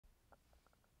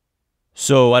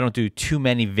So I don't do too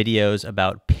many videos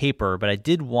about paper, but I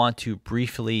did want to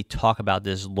briefly talk about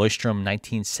this Leuchtturm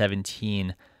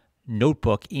 1917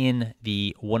 notebook in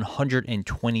the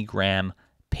 120 gram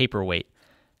paperweight.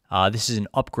 This is an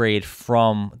upgrade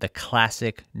from the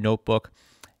classic notebook.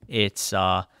 It's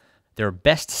their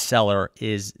best seller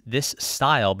is this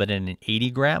style, but in an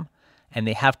 80 gram. And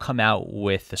they have come out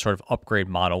with the sort of upgrade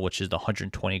model, which is the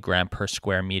 120 gram per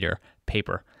square meter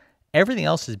paper. Everything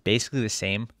else is basically the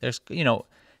same. There's,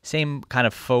 same kind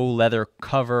of faux leather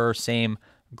cover, same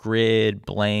grid,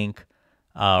 blank,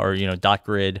 or, dot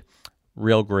grid,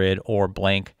 real grid, or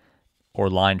blank, or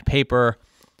lined paper.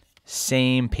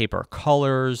 Same paper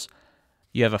colors.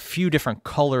 You have a few different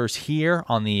colors here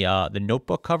on the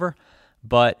notebook cover,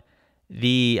 but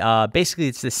basically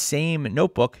it's the same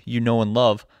notebook you know and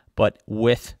love, but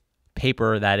with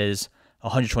paper that is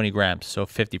 120 grams, so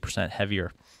 50%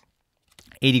 heavier.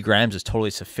 80 grams is totally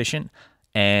sufficient,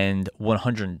 and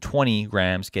 120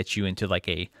 grams gets you into like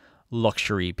a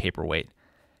luxury paperweight.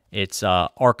 It's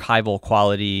archival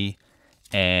quality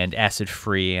and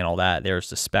acid-free and all that.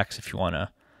 There's the specs if you want to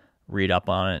read up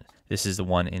on it. This is the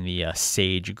one in the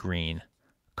sage green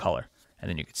color. And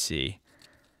then you can see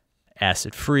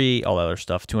acid-free, all that other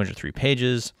stuff, 203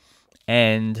 pages.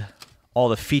 And all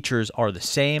the features are the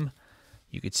same.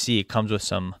 You can see it comes with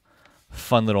some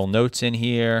fun little notes in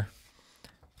here.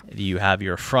 You have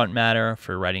your front matter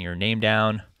for writing your name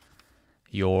down,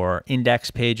 your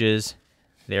index pages.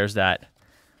 There's that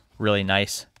really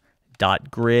nice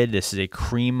dot grid. This is a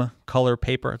cream color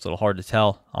paper. It's a little hard to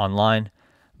tell online,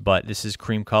 but this is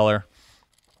cream color.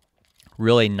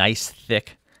 Really nice,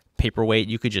 thick paperweight.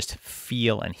 You could just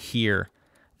feel and hear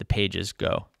the pages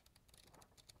go.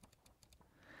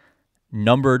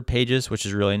 Numbered pages, which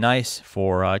is really nice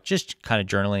for just kind of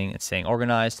journaling and staying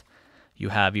organized. You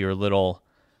have your little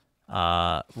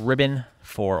ribbon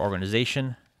for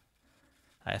organization.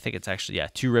 I think it's actually,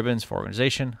 2 ribbons for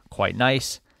organization. Quite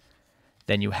nice.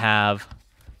 Then you have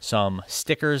some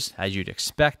stickers, as you'd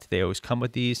expect. They always come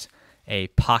with these. A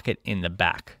pocket in the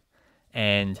back.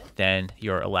 And then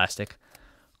your elastic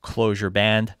closure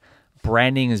band.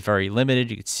 Branding is very limited.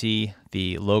 You can see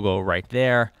the logo right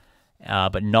there,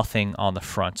 but nothing on the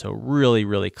front. So really,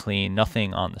 really clean.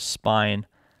 Nothing on the spine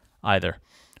either.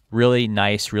 Really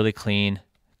nice, really clean.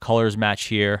 Colors match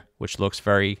here, which looks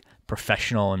very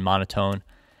professional and monotone.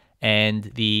 And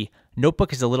the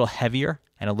notebook is a little heavier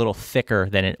and a little thicker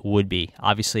than it would be.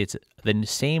 Obviously, it's the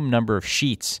same number of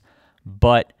sheets,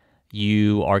 but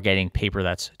you are getting paper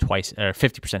that's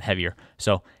 50% heavier.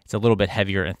 So it's a little bit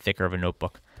heavier and thicker of a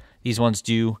notebook. These ones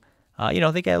do,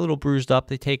 they get a little bruised up.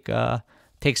 They take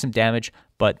some damage,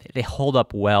 but they hold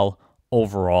up well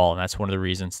overall, and that's one of the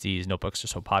reasons these notebooks are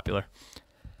so popular.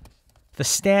 The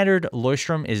standard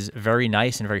Leuchtturm is very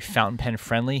nice and very fountain pen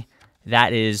friendly.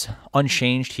 That is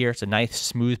unchanged here. It's a nice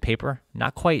smooth paper,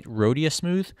 not quite Rhodia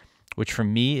smooth, which for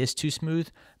me is too smooth,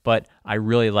 but I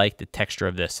really like the texture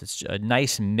of this. It's a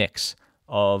nice mix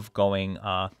of going,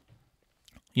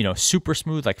 super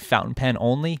smooth, like fountain pen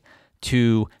only,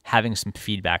 to having some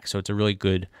feedback. So it's a really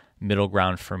good middle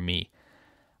ground for me.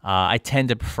 I tend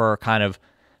to prefer kind of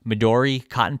Midori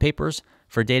cotton papers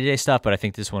for day-to-day stuff, but I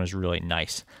think this one is really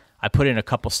nice. I put in a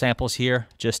couple samples here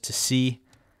just to see,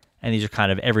 and these are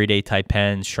kind of everyday type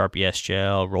pens, Sharpie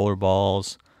S-Gel, roller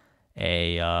balls,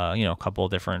 a couple of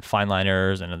different fine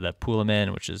liners, and the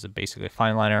Pullman, which is basically a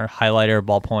fine liner, highlighter,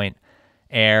 ballpoint,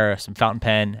 air, some fountain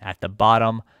pen at the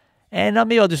bottom, and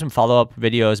maybe I'll do some follow-up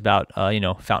videos about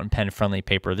fountain pen friendly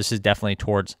paper. This is definitely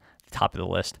towards the top of the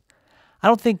list. I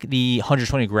don't think the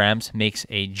 120 grams makes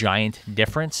a giant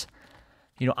difference.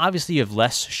 Obviously you have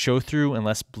less show through and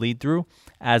less bleed through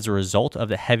as a result of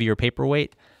the heavier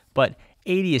paperweight, but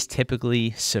 80 is typically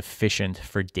sufficient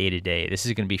for day-to-day. This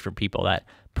is going to be for people that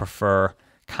prefer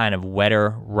kind of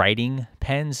wetter writing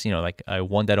pens, like a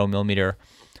 1.0 millimeter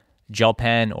gel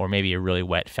pen or maybe a really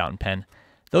wet fountain pen.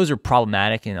 Those are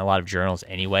problematic in a lot of journals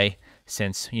anyway,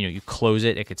 since you close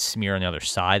it, it could smear on the other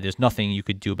side. There's nothing you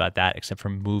could do about that except for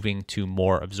moving to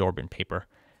more absorbent paper.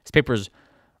 This paper is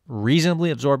reasonably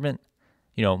absorbent,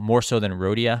 more so than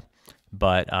Rhodia,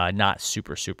 but not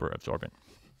super, super absorbent.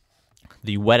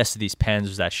 The wettest of these pens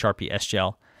was that Sharpie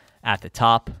S-Gel at the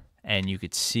top, and you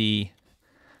could see,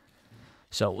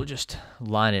 so we'll just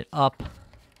line it up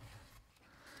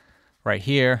right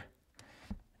here,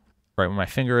 right where my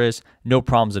finger is. No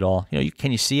problems at all.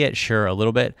 Can you see it? Sure, a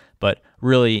little bit, but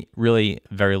really, really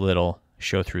very little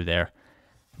show through there.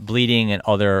 Bleeding and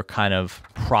other kind of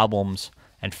problems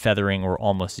and feathering were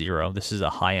almost zero. This is a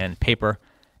high-end paper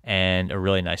and a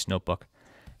really nice notebook.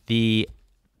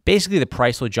 Basically the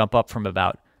price will jump up from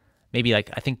about maybe like,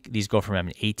 I think these go from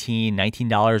 $18,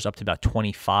 $19 up to about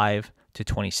 $25 to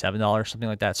 $27, something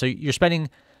like that. So you're spending,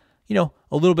 a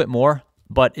little bit more,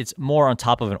 but it's more on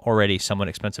top of an already somewhat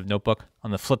expensive notebook.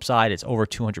 On the flip side, it's over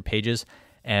 200 pages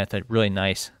and it's a really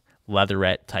nice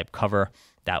leatherette type cover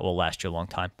that will last you a long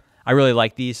time. I really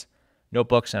like these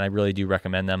notebooks and I really do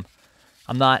recommend them.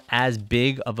 I'm not as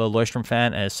big of a Leuchtturm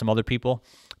fan as some other people,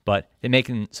 but they're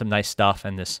making some nice stuff,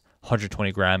 and this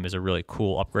 120 gram is a really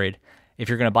cool upgrade. If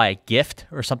you're going to buy a gift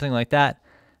or something like that,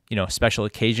 special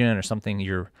occasion or something,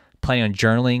 you're planning on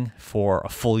journaling for a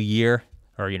full year,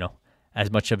 or,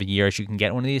 as much of a year as you can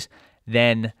get one of these,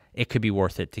 then it could be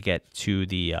worth it to get to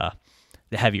the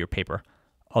heavier paper.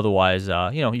 Otherwise,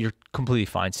 you're completely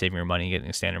fine saving your money and getting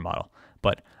a standard model.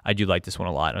 But I do like this one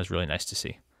a lot. It was really nice to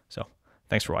see. So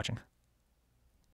thanks for watching.